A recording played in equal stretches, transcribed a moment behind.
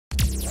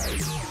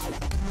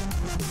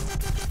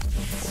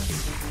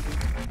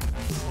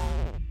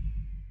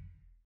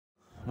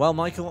Well,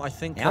 Michael, I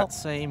think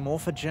that's a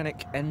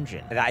morphogenic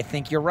engine. I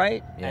think you're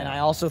right. Yeah. And I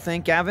also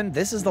think, Gavin,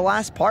 this is the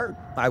last part,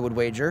 I would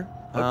wager.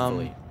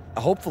 Hopefully.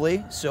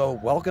 Hopefully. So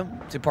welcome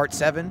to part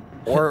 7.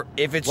 Or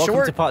if it's welcome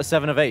short. to part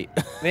 7 of 8.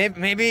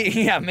 maybe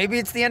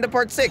it's the end of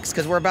part 6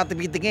 because we're about to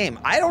beat the game.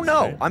 I don't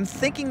know. Right. I'm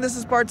thinking this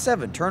is part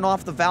 7. Turn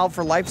off the valve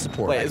for life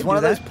support. Wait, is one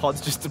of those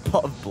pods just a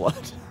pot of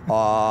blood?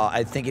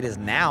 I think it is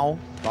now,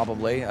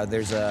 probably.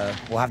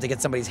 We'll have to get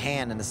somebody's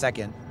hand in a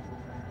second.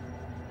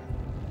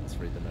 Let's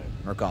read the note.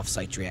 Murkoff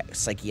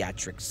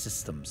Psychiatric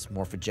Systems,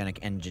 Morphogenic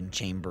Engine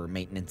Chamber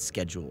Maintenance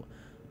Schedule.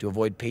 To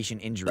avoid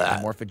patient injury, the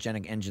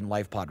Morphogenic Engine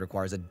Life Pod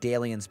requires a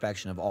daily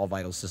inspection of all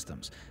vital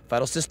systems.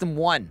 Vital System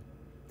 1,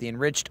 the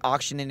enriched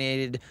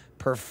oxygenated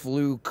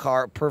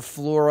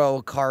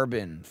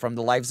perfluorocarbon from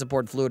the life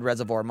support fluid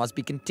reservoir must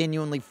be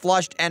continually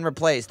flushed and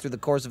replaced through the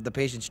course of the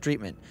patient's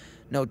treatment.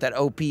 Note that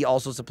OP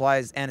also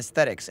supplies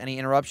anesthetics. Any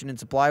interruption in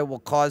supply will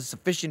cause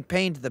sufficient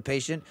pain to the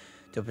patient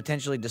to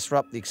potentially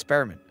disrupt the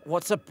experiment.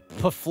 What's a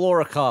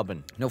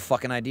perfluorocarbon? No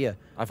fucking idea.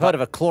 I've heard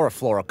of a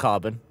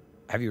chlorofluorocarbon.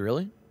 Have you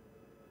really?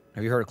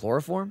 Have you heard of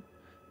chloroform?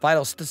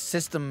 Vital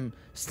system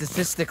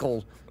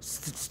statistical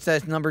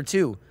number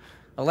 2.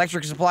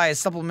 Electric supply is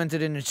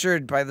supplemented and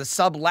ensured by the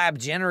sub-lab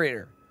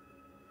generator.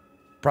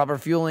 Proper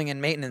fueling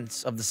and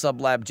maintenance of the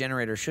sub-lab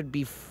generator should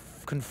be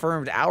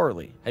confirmed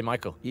hourly. Hey,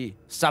 Michael. Yeah.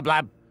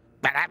 Sublab.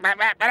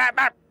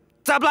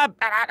 Sublab.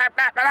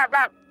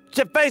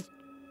 Chip face.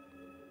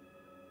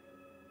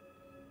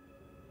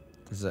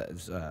 This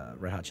is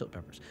Red Hot Chili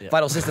Peppers. Yep.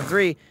 Vital System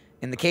 3.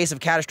 In the case of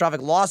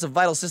catastrophic loss of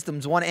Vital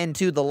Systems 1 and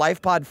 2, the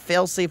life pod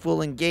failsafe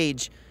will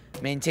engage,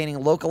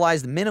 maintaining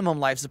localized minimum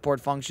life support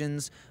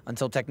functions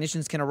until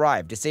technicians can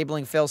arrive.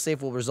 Disabling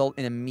failsafe will result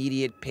in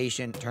immediate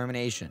patient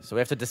termination. So we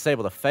have to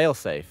disable the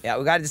failsafe. Yeah,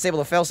 we got to disable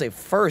the failsafe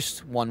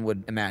first, one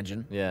would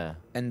imagine. Yeah.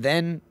 And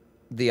then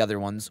the other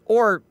ones.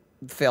 Or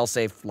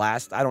failsafe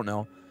last, I don't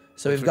know.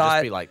 So Which we've would got...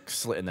 just be like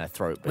slitting their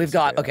throat. We've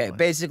got, basically, okay,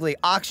 basically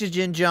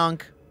oxygen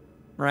junk,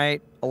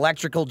 right?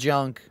 Electrical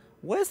junk.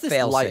 Where's this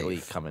Fail light safe.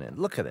 leak coming in?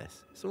 Look at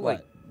this. It's all What?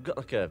 like got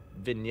like a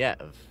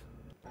vignette of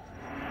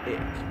it.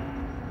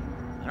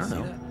 I don't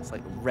know. It's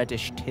like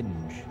reddish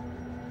tinge.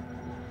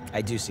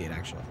 I do see it,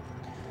 actually.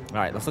 All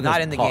right, let's look at Not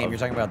this in the pot game. of- You're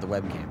talking about the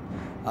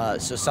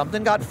webcam. So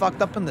something got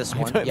fucked up in this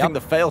one. I don't think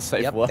the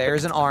failsafe Yep, worked.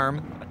 there's an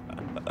arm.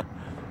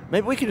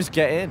 Maybe we can just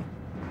get in.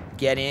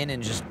 Get in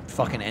and just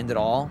fucking end it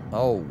all.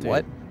 Oh, Dude,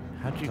 what?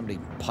 How'd you... Somebody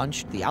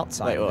punched the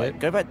outside Wait, of wait, it.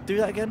 go back, do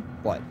that again.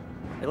 What?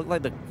 It looked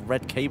like the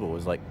red cable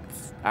was like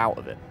out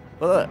of it.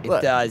 Look, It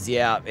look. does,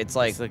 yeah. It's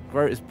like,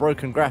 It's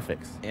broken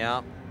graphics.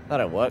 yeah. That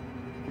don't work.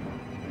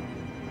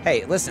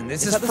 Hey, listen,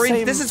 this Is is that the fringe.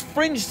 same- This is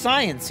fringe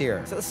science here.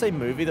 Is that the same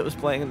movie that was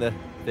playing in the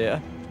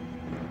theater?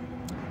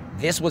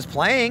 This was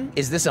playing.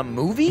 Is this a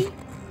movie?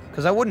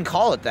 Because I wouldn't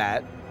call it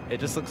that. It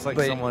just looks like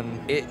But someone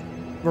it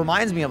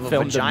reminds me of a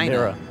filmed a vagina.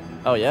 mirror.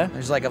 Oh yeah?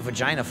 There's like a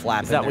vagina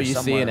flap. Is that in what there you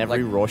see in somewhere,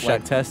 every like- Rorschach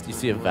like- test? You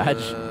see a vag?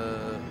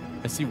 Uh,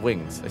 I see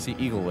wings. I see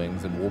eagle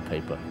wings and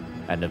wallpaper.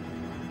 And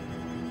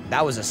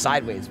that was a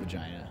sideways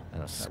vagina.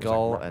 a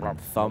skull and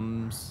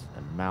thumbs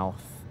and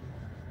mouth.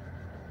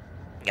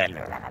 All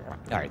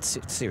right,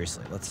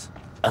 seriously, let's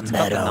A fucking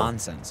meadow.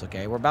 nonsense,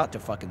 okay? We're about to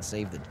fucking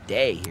save the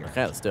day here.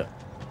 Okay, let's do it.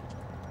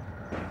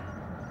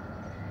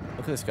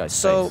 Look at this guy's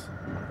So- face.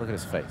 Look at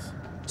his face.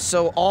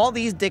 So all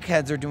these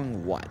dickheads are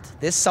doing what?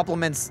 This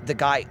supplements the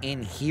guy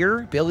in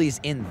here? Billy's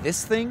in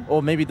this thing?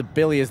 Or maybe the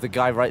Billy is the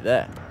guy right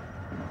there.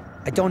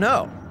 I don't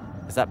know.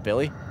 Is that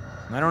Billy?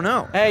 I don't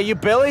know. Hey, you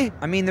Billy?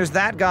 I mean, there's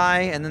that guy,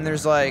 and then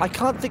there's like I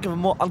can't think of a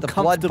more the blood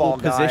uncomfortable ball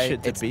guy.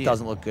 position to It be in.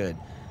 doesn't look good.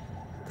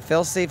 The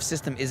failsafe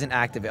system isn't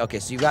activated. Okay,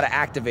 so you got to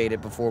activate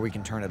it before we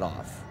can turn it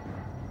off.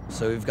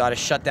 So we've got to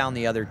shut down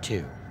the other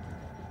two.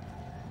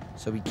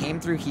 So we came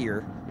through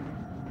here,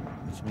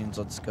 which means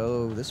let's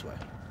go this way.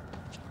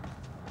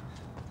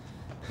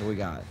 What do we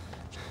got?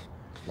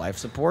 Life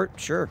support?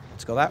 Sure,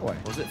 let's go that way.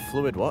 Was it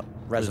fluid what?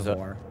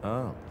 Reservoir.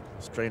 Oh,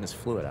 let's drain his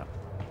fluid out.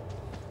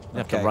 You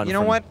have to Okay, run you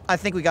know from- what? I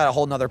think we got a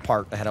whole nother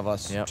part ahead of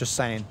us. Yep. Just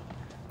saying.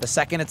 The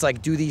second it's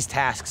like, do these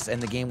tasks,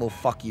 and the game will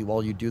fuck you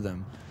while you do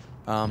them.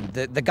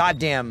 The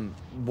goddamn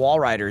wall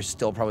rider's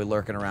still probably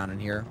lurking around in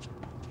here.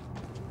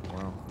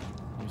 Wow.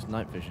 Use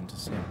night vision to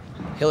see him.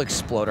 He'll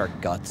explode our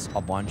guts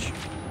a bunch.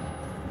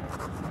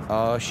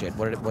 Oh shit!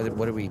 What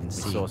did we even We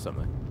see? saw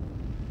something.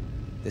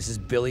 This is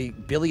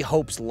Billy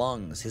Hope's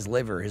lungs, his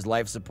liver, his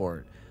life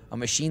support. A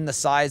machine the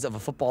size of a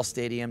football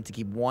stadium to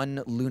keep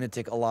one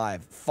lunatic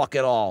alive. Fuck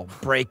it all.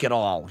 Break it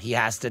all. He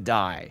has to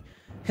die.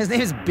 His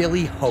name is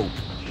Billy Hope.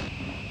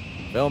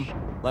 Film.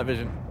 Night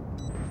vision.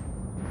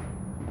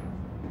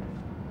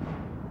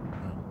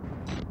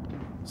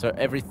 So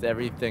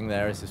everything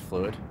there is his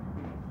fluid.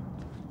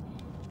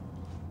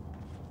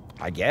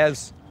 I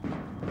guess.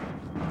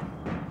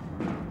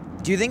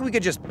 Do you think we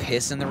could just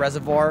piss in the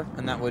reservoir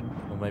and that would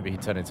Or maybe he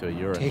turned into a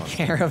urine take monster.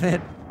 care of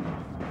it?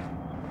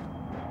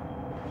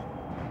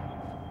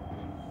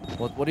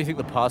 What do you think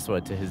the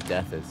password to his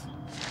death is?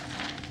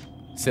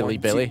 Silly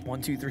Billy?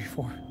 1, 2, 3,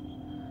 4.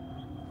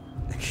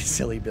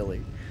 Silly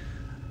Billy.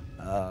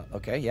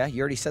 Okay, yeah, you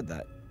already said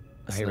that.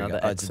 That's Here we go.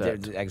 another It's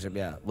a excerpt,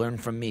 yeah. Learn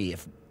from me,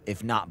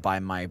 if not by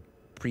my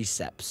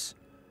precepts,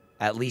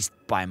 at least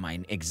by my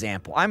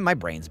example. My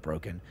brain's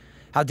broken.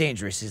 How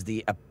dangerous is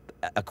the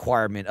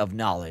acquirement of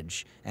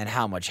knowledge, and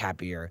how much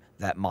happier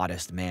that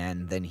modest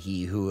man than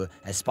he who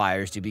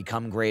aspires to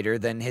become greater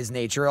than his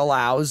nature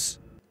allows.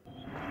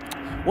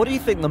 What do you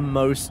think the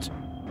most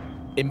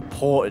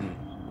important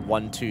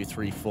 1, 2,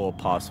 3, 4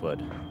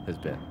 password has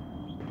been?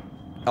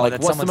 Oh, Like,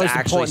 that what's the someone's most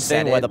actually important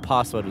said thing where it? the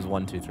password was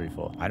 1, 2, 3,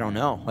 4? I don't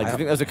know. Like, do you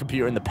think there was a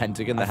computer in the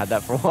Pentagon that had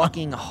that for a while?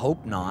 Fucking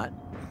hope not.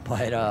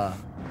 But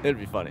It'd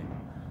be funny.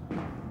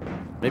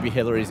 Maybe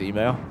Hillary's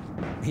email.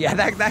 yeah,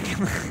 that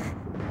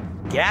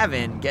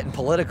Gavin getting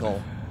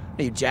political.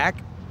 Hey, Jack.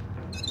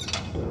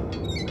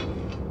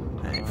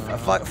 Hey,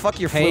 fuck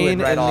your Pain fluid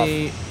right in off.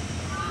 the...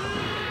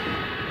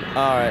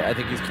 Alright, I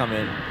think he's come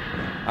in.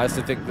 I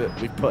also think that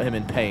we've put him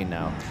in pain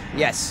now.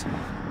 Yes.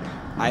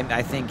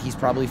 I think he's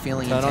probably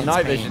feeling Turn on intense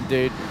night pain. vision,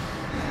 dude.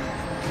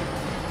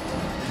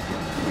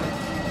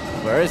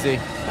 Where is he?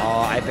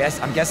 Oh,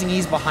 I'm guessing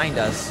he's behind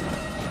us.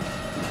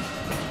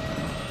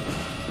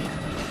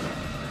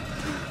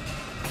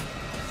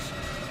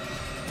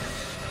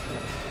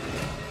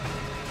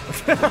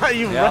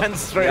 You ran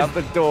straight out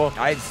the door.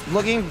 I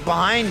looking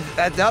behind.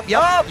 Yep.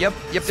 Up! Yep.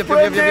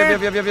 Sprint,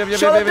 dude!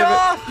 Shut the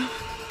door!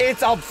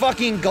 It's a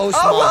fucking ghost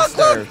Oh,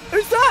 monster. look!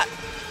 Who's that?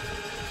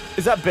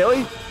 Is that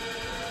Billy?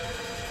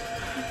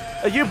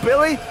 Are you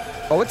Billy?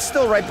 Oh, it's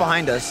still right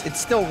behind us. It's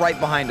still right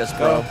behind us,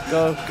 bro.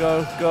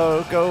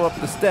 Go up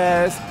the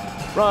stairs.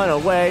 Run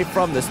away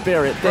from the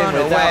spirit thing Run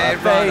without away, a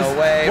run face.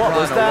 away, What run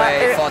was that?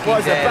 away. It Fucking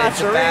was dead. a It's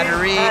a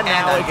battery, and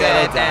now I'm we're gonna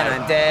dead, die.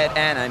 and I'm dead,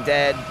 and I'm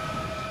dead.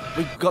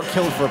 We got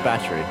killed for a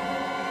battery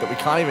that we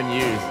can't even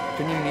use.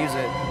 Couldn't even use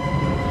it.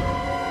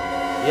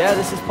 Yeah,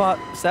 this is part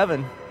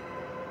 7.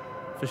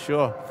 For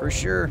sure. For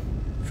sure.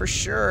 For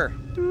sure.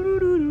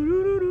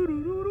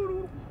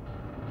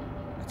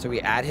 So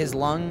we add his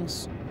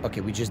lungs.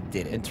 Okay, we just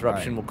did it.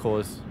 Interruption All will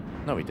cause...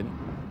 No, we didn't.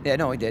 right. Yeah,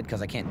 no, we did,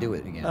 because I can't do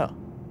it again. Oh.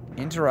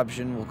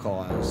 Interruption will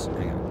cause...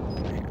 Hang on.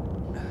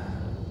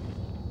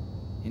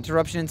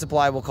 Interruption in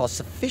supply will cause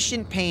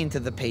sufficient pain to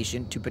the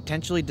patient to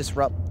potentially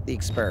disrupt the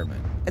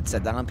experiment. It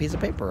said that on a piece of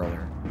paper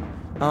earlier.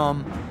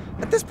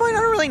 At this point, I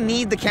don't really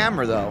need the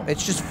camera, though.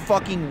 It's just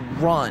fucking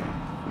run.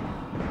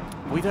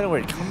 We don't know where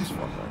it comes from,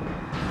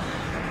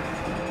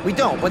 though. We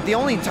don't, but the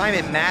only time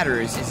it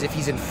matters is if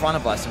he's in front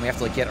of us and we have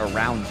to, like, get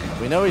around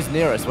him. We know he's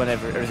near us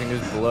whenever everything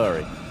is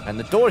blurry. And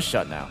the door's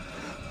shut now.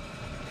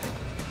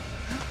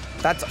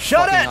 That's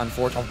Shut fucking it!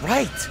 unfortunate.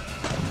 Right!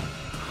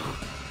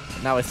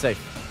 Now it's safe.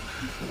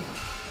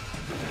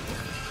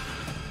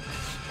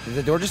 Did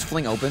the door just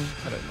fling open?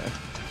 I don't know.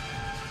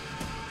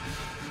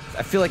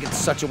 I feel like it's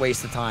such a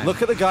waste of time.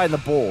 Look at the guy in the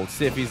ball,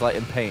 see if he's, like,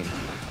 in pain.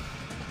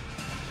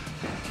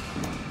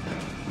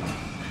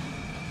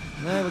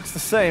 No, it looks the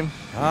same.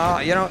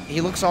 You know,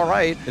 he looks all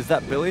right. Is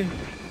that Billy?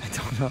 I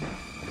don't know.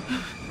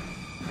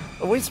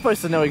 Are we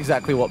supposed to know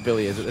exactly what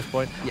Billy is at this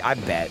point? Yeah, I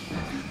bet.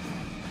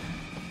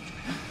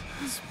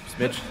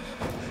 Smidge.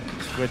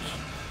 Squidge.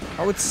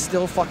 Oh, it's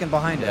still fucking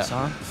behind us,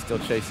 huh? He's still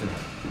chasing.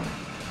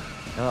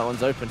 Now that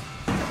one's open.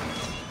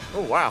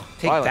 Oh, wow.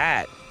 Take Violent.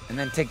 that, and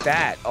then take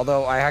that.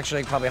 Although I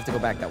actually probably have to go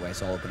back that way,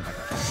 so I'll open it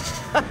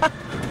back up.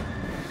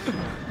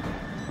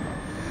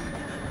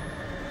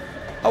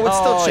 Oh, it's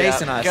still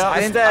chasing us. Get up I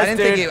the didn't,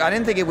 stairs, I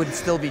didn't think it would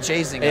still be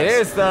chasing us. It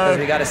is, though. Because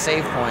we got a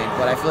save point,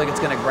 but I feel like it's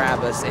gonna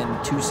grab us in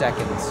 2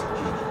 seconds.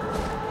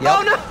 Yep.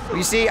 Oh, no!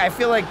 You see, I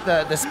feel like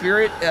the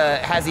spirit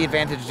has the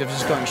advantage of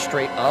just going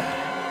straight up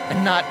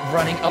and not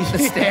running up the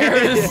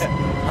stairs.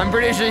 Yeah. I'm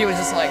pretty sure he was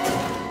just like...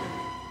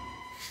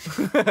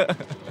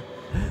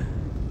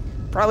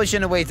 Probably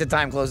shouldn't have wasted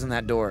time closing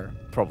that door.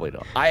 Probably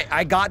not.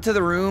 I got to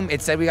the room,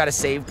 it said we got a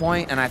save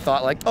point, and I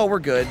thought like, oh, we're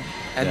good.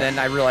 And then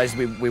I realized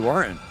we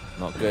weren't.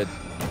 Not good.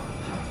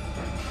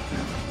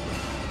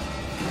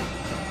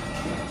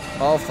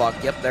 Oh,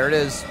 fuck. Yep, there it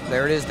is.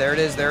 There it is, there it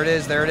is, there it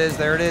is, there it is,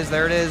 there it is,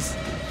 there it is.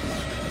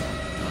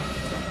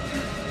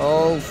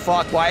 Oh,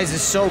 fuck. Why is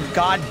this so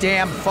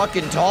goddamn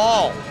fucking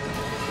tall?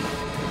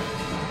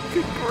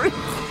 Good grief.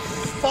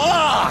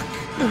 Fuck!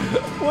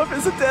 What if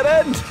it's a dead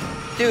end?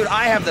 Dude,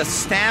 I have the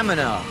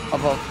stamina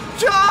of a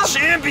Jump!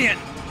 champion.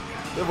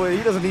 Well,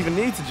 he doesn't even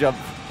need to jump.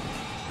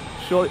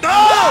 Surely.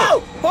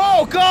 No!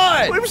 Oh,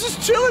 God! He was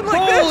just chilling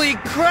like this. Holy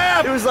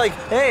crap! It was like,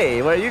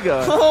 hey, where are you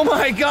going? Oh,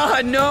 my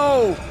God,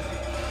 no!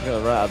 I'm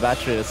gonna run out of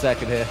battery in a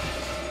second here.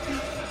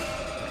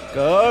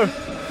 Go!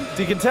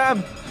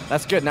 Decontam!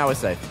 That's good, now we're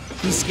safe.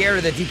 He's scared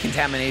of the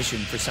decontamination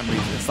for some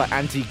reason. It's like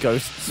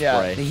anti-ghost spray.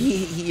 Yeah,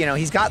 he you know,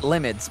 he's got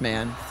limits,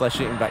 man.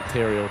 Flesh-eating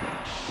bacterial.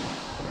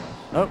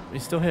 Oh,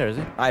 he's still here, is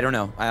he? I don't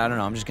know.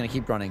 I'm just gonna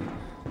keep running.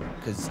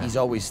 Because he's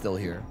always still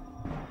here.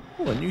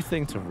 Oh, a new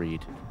thing to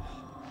read.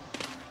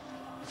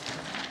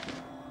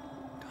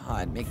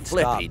 God, make it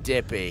stop. Flippy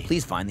dippy.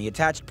 Please find the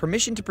attached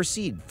permission to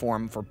proceed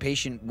form for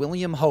patient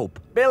William Hope.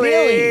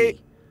 Billy!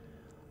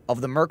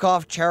 Of the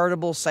Murkoff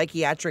Charitable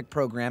Psychiatric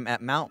Program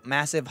at Mount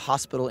Massive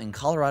Hospital in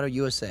Colorado,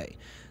 USA.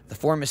 The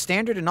form is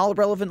standard and all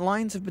relevant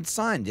lines have been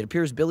signed. It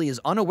appears Billy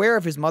is unaware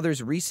of his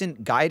mother's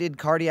recent guided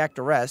cardiac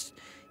arrest.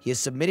 He is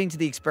submitting to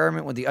the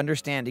experiment with the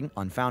understanding,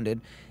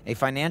 unfounded, a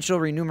financial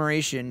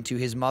remuneration to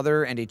his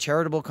mother and a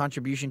charitable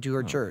contribution to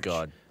her church.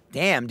 God.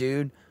 Damn,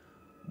 dude.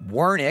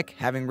 Wernick,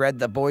 having read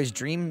the boy's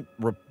dream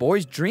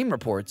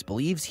reports,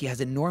 believes he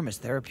has enormous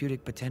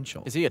therapeutic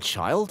potential. Is he a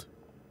child?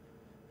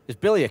 Is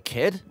Billy a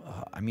kid?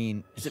 I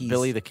mean, Is it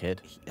Billy the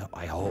kid?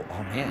 I hope.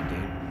 Oh man,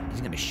 dude,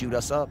 he's gonna shoot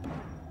us up.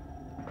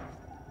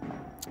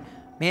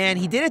 Man,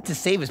 he did it to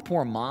save his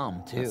poor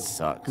mom too. That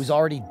sucks. Who's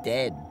already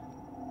dead.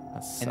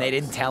 That sucks. And they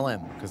didn't tell him.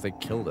 Because they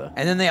killed her.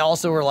 And then they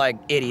also were like,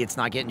 idiots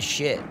not getting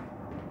shit.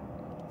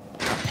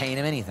 Not paying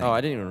him anything. Oh,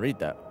 I didn't even read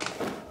that.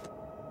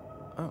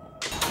 Oh.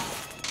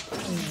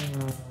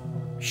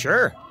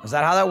 Sure. Is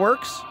that how that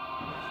works?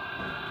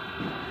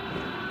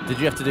 Did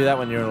you have to do that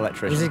when you're an It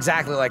electrician? was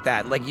exactly like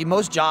that. Like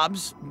most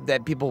jobs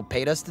that people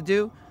paid us to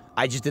do,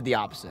 I just did the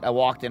opposite. I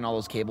walked in, all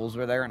those cables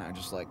were there, and I was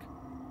just like,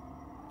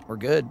 we're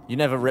good. You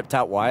never ripped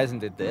out wires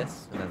and did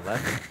this and then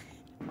left?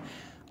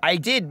 I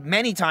did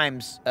many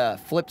times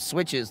flip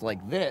switches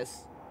like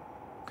this.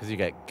 Because you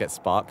get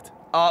sparked?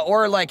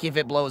 Or like if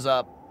it blows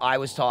up, I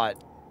was taught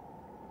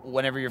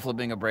whenever you're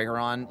flipping a breaker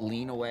on,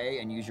 lean away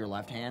and use your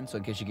left hand. So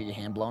in case you get your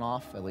hand blown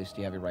off, at least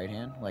you have your right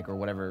hand, like, or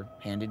whatever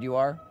handed you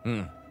are.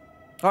 Oh,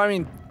 I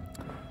mean,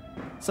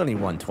 it's only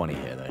 120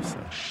 here though, so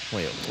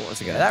wait, what's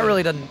it gonna That do?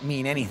 really doesn't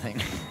mean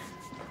anything.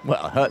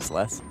 Well, it hurts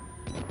less.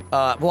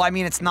 Well, I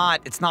mean, it's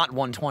not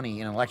 120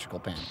 in an electrical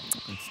panel.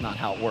 It's not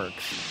how it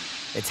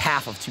works. It's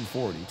half of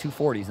 240.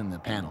 240's in the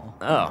panel.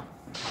 Oh.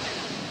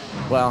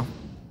 Well,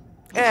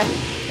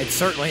 It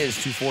certainly is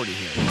 240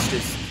 here. It's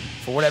just,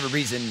 for whatever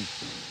reason,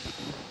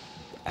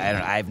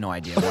 I have no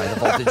idea why the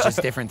voltage is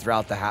different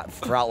throughout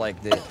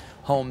like the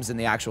homes and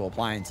the actual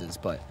appliances,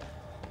 but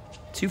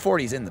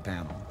 240's in the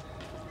panel.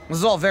 This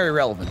is all very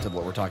relevant to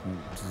what we're talking,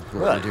 to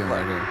what we're doing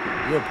right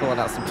here. You were pulling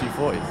out some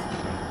 240s.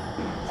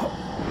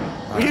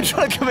 Were you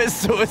trying to commit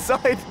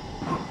suicide?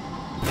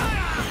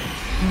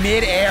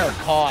 Mid-air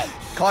caught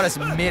us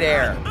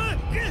mid-air.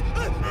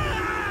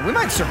 We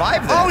might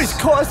survive this. Oh, he's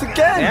caught us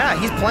again! Yeah,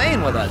 he's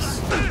playing with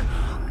us.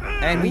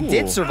 And we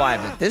did Ooh. survive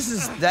it.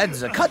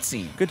 That's a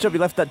cutscene. Good job you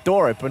left that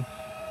door open.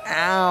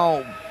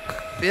 Ow.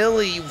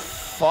 Billy, you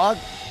fuck.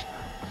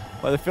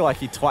 Well, I feel like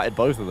he twatted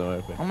both of them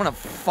open. I'm gonna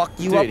fuck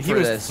you Dude, up he for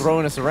was this.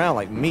 throwing us around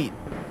like meat.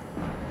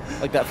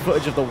 Like that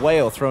footage of the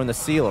whale throwing the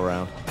seal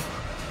around.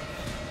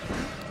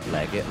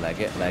 Leg it, leg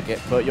it, leg it.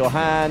 Put your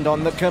hand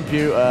on the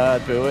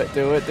computer. Do it,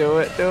 do it, do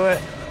it, do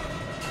it.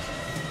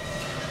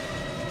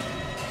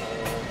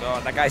 Oh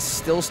god, that guy's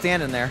still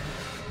standing there.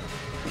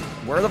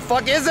 Where the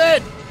fuck is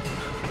it?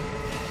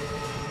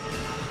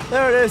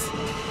 There it is.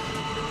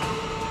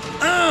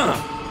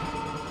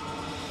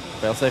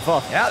 Fail safe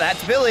off. Yeah,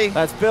 that's Billy.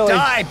 That's Billy.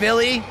 Die,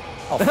 Billy.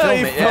 I'll film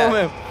You it. film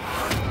Yeah. him.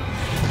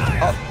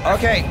 Oh,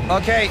 okay.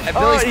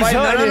 Billy's he's fighting.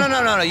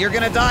 hurting. No. You're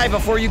gonna die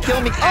before you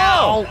kill me.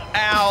 Ow!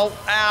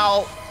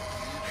 Ow!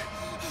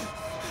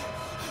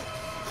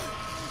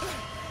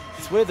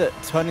 It's weird that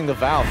turning the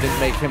valve didn't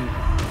make him.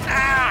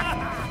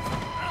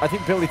 I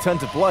think Billy turned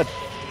to blood.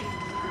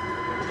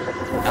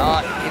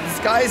 This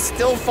guy's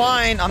still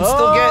fine. I'm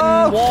still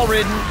getting wall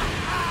ridden.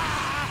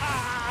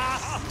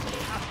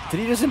 Did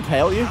he just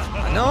impale you?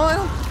 No, I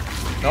don't.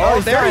 Oh, Oh,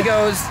 he's there he dying.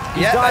 goes.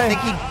 He's Yeah, dying. I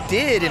think he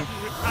did. And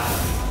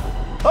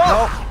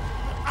Oh!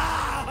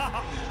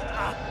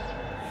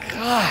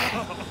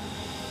 God,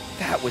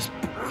 that was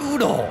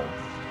brutal.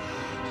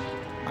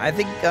 I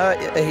think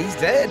he's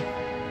dead.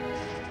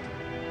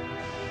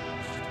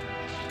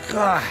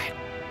 God,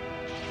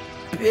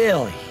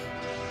 Billy.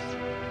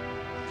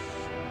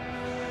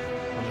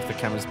 I wonder if the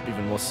camera's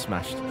even more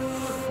smashed.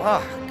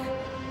 Fuck.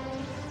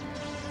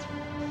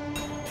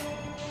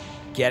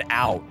 Get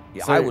out.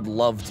 Yeah, So- I would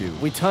love to.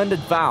 We turned a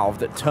valve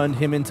that turned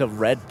him into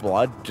red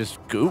blood, just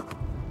goop.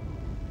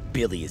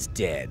 Billy is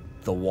dead.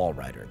 The Wall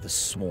Rider, the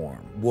Swarm,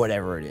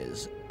 whatever it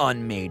is,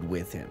 unmade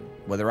with him.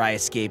 Whether I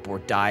escape or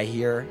die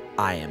here,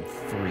 I am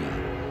free.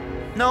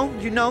 No,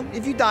 you know,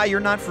 if you die, you're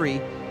not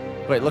free.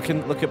 Wait, look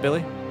at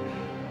Billy.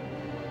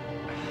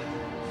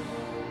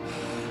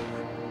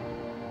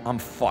 I'm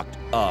fucked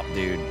up,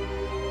 dude.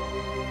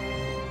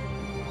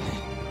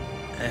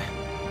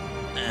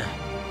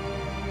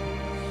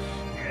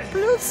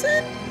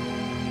 Blitzen?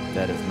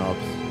 Dead as knobs.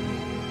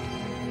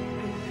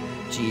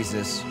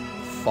 Jesus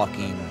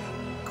fucking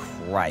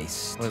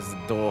Christ. Where's the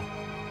door?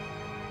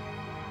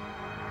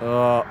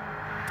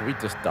 Did we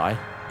just die?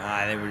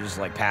 They were just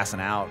like passing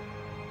out.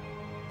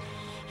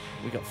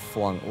 We got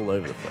flung all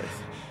over the place.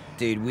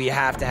 Dude, we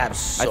have to have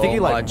so I think he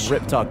like much,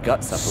 ripped our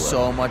guts up a little.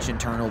 so much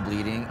internal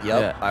bleeding. Yep,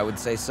 Yeah. I would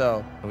say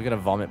so. Are we gonna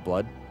vomit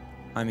blood?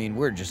 I mean,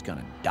 we're just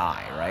gonna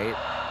die, right?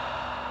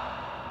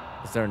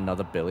 Is there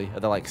another Billy?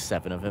 Are there like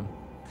 7 of him?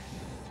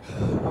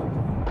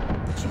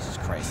 Jesus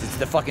Christ. It's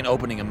the fucking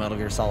opening of Metal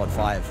Gear Solid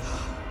 5.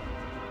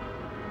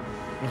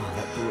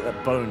 Oh,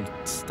 that bone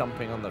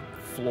stumping on the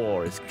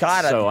floor is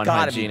Gotta so be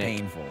unhygienic.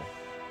 painful.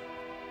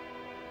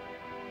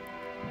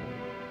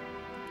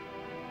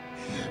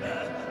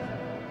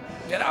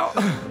 Get out.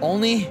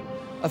 Only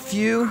a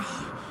few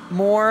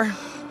more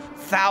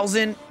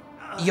 1,000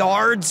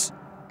 yards.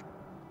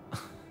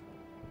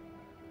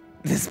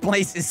 This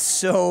place is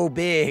so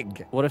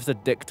big. What if the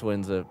Dick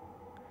twins are...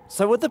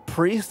 So would the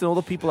priest and all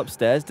the people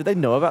upstairs, did they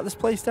know about this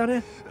place down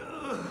here?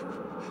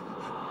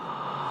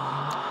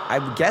 I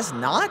would guess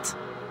not.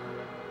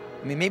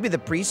 I mean, maybe the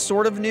priest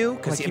sort of knew,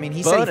 because Like, I mean, he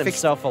he said burned he fixed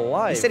himself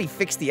alive. He said he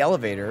fixed the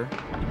elevator.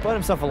 He burned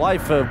himself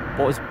alive for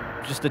what was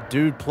just a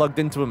dude plugged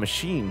into a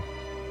machine.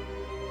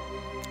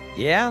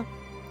 Yeah.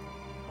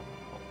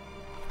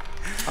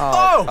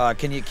 Oh!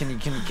 Can you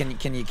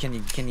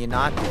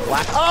not?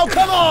 Oh,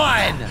 come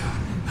on!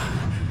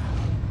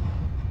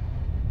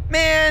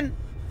 Man,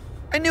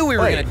 I knew we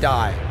were Wait. gonna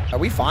die. Are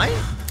we fine?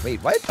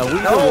 Wait, what? Are we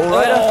No. all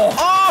right?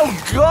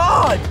 Oh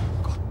God!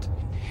 Gott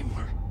im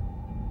Himmel.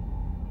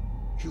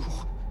 You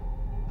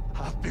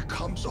have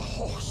become the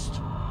host.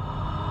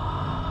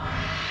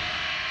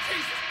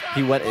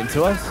 He went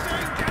into us?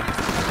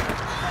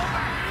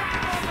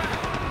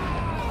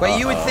 Wait,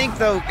 you would think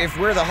though, if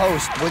we're the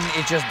host, wouldn't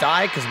it just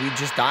die because we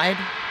just died?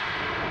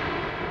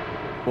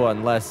 Well,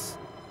 unless...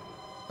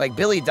 Like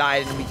Billy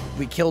died and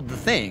we killed the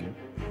thing.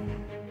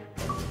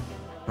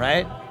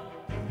 Right?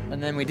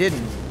 And then we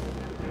didn't.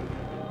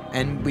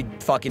 And we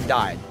fucking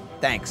died.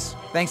 Thanks.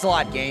 Thanks a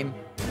lot, game.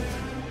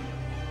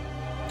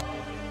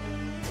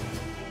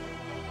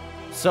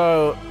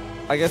 So,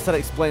 I guess that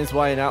explains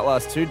why in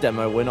Outlast 2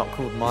 demo we're not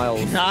called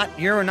Miles.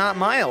 You're not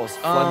Miles.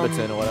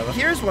 Flemberton or whatever.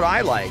 Here's what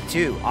I like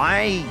too.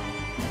 I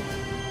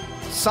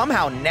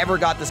somehow never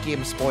got this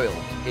game spoiled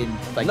in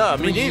like No,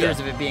 me 3 neither. years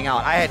of it being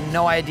out. I had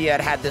no idea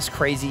it had this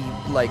crazy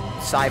like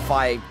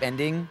sci-fi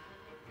ending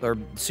or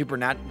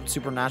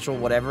supernatural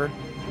whatever.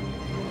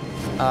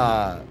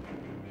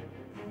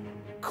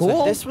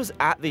 Cool. So this was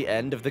at the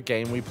end of the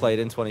game we played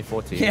in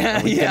 2014. Yeah,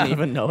 and we yeah. didn't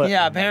even know it.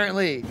 Yeah,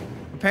 apparently.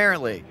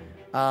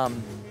 That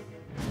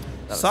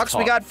was Sucks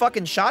we top. got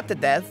fucking shot to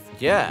death.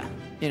 Yeah.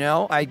 You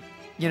know,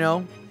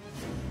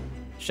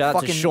 Shout out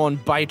to Fucking- Sean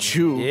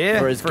Baichu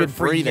for his good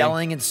for breathing.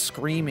 yelling and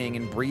screaming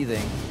and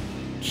breathing.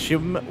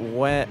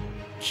 Chimwemwe.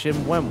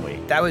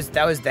 That was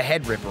the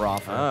head ripper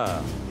off of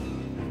Ah.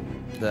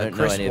 the I don't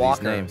Chris know any Walker.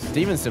 of these names.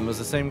 Stevenson was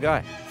the same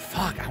guy.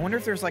 Fuck, I wonder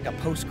if there's like a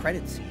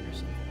post-credit scene or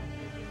something.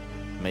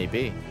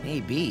 Maybe.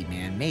 Maybe,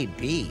 man,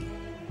 maybe.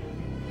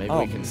 Maybe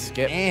we can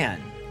skip.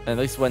 Man. At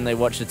least when they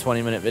watch the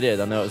 20-minute video,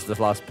 they'll know it was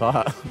the last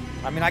part.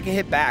 I mean, I can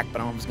hit back, but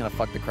I'm just gonna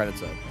fuck the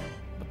credits up.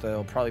 But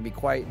there'll probably be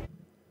quite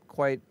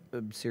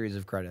a series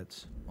of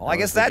credits. Well, I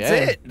guess was the that's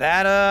game. it.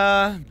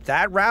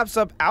 That wraps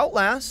up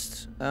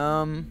Outlast.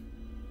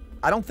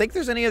 I don't think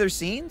there's any other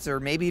scenes, or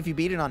maybe if you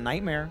beat it on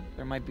Nightmare,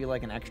 there might be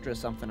like an extra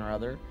something or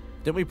other.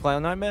 Didn't we play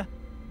on Nightmare?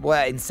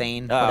 Well,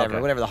 insane, Oh, whatever,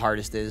 okay. whatever the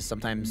hardest is.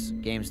 Sometimes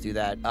games do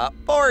that.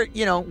 Or,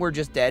 you know, we're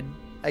just dead.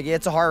 Like,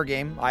 it's a horror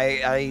game.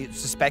 I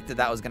suspected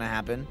that was gonna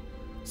happen.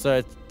 So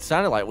it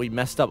sounded like we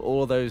messed up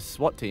all of those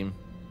SWAT team.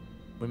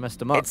 We messed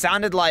them up. It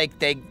sounded like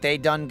they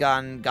done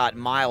got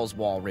Miles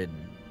wall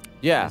ridden.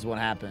 Yeah. Is what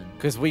happened.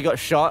 Because we got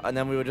shot and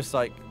then we were just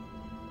like,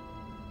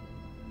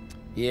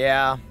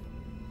 Yeah.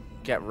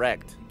 get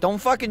wrecked. Don't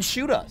fucking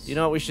shoot us. You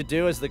know what we should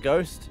do as the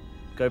ghost?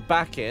 Go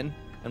back in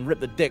and rip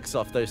the dicks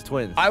off those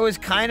twins. I was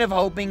kind of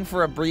hoping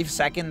for a brief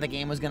second the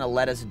game was gonna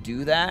let us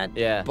do that.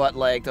 Yeah. But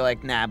like they're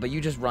like, nah, but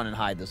you just run and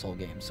hide this whole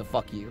game, so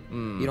fuck you.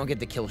 Mm. You don't get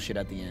to kill shit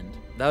at the end.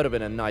 That would have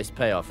been a nice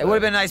payoff. It would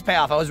have been a nice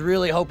payoff. I was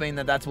really hoping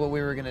that that's what we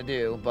were gonna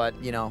do, but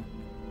you know.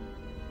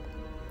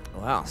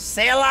 Wow.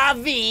 C'est la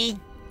vie.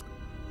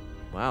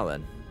 Wow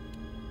then.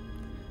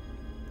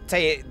 Tell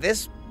you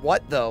this,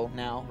 what though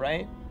now,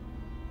 right?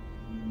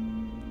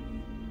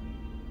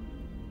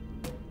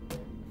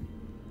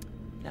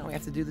 Now we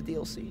have to do the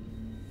DLC.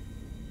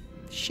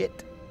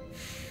 Shit.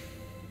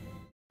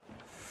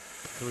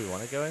 Do we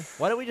want to go in?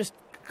 Why don't we just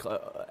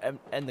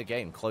end the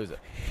game, close it?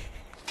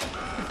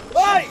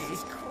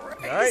 Jesus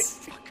Christ.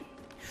 Alright.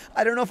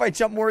 I don't know if I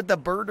jump more at the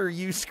bird or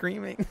you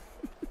screaming.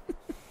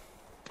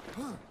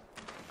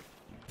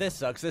 This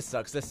sucks, this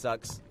sucks, this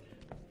sucks.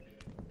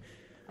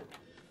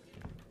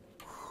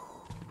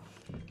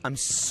 I'm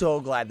so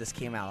glad this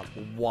came out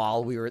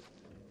while we were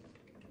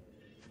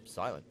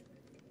Silent.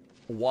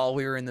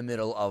 in the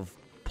middle of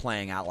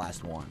playing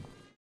Outlast 1.